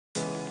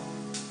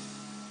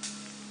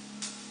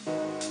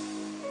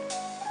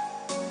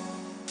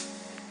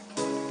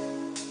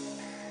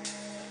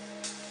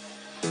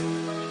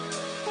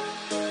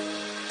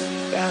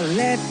Our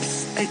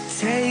lips, they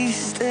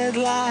tasted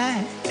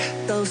like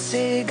those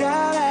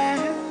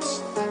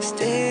cigarettes.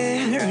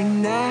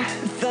 Staring at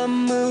the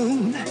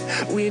moon,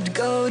 we'd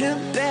go to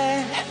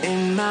bed.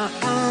 In my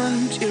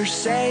arms, you're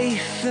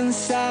safe and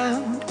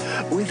sound,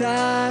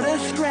 without a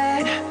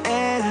threat.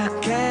 And I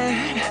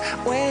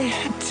can't wait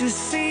to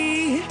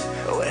see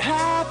what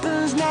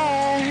happens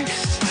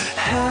next.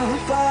 How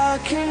far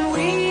can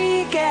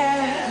we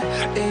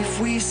get if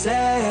we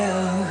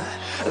sail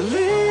a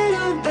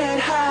little bit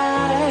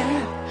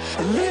high,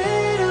 a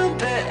little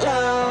bit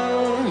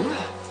low?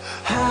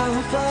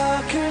 How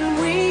far can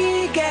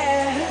we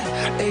get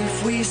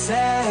if we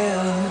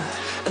sail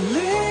a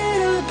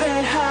little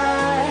bit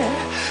high,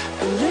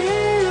 a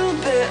little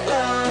bit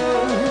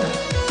low?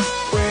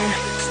 We're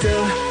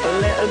still a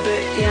little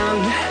bit young,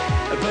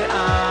 but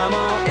I'm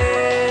all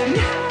in.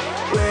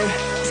 We're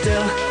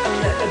still a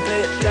little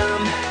bit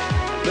dumb,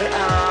 but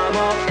I'm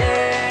all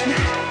in.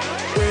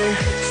 We're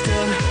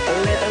still a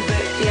little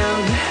bit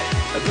young,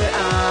 but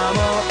I'm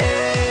all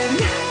in.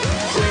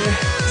 We're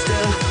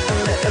still a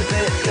little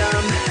bit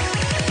dumb,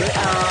 but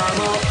I'm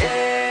all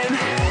in.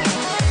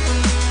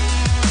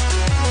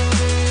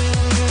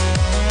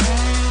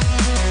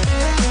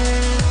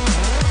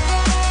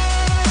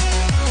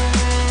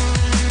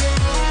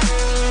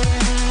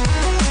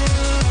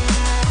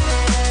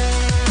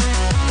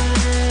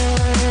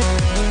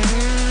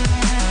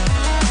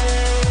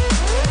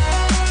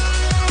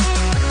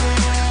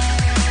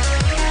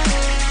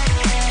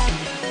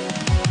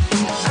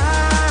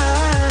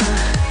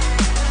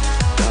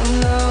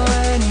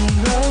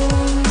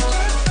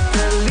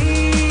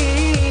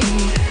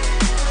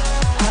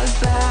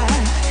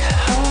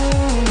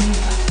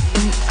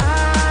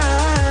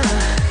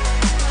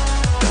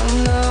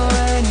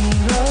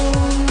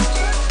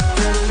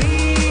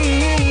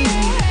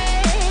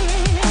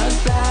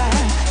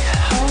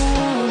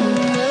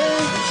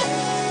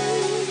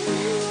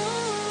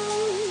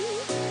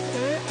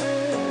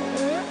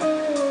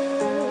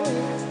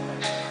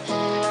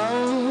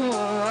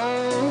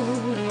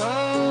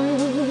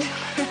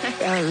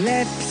 Our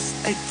lips,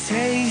 they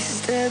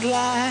tasted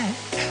like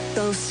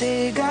those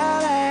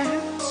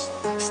cigarettes.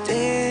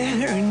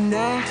 Staring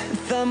at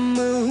the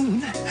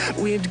moon,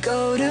 we'd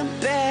go to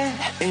bed.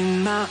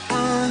 In my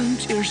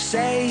arms, you're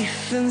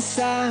safe and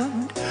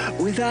sound,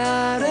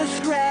 without a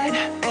threat.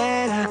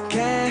 And I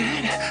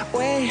can't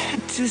wait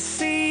to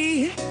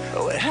see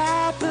what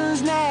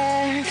happens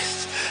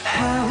next.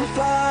 How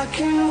far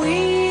can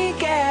we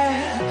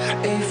get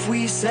if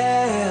we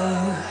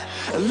sail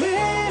a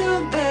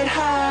little bit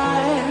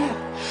high,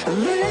 a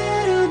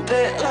little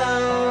bit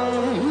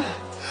low?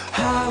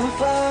 How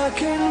far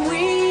can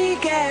we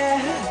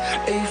get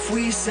if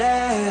we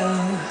sail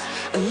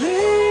a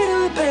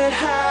little bit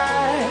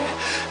high,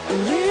 a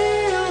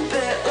little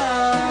bit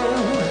low?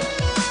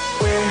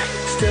 We're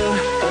still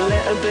a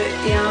little bit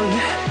young,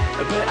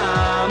 but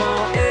I'm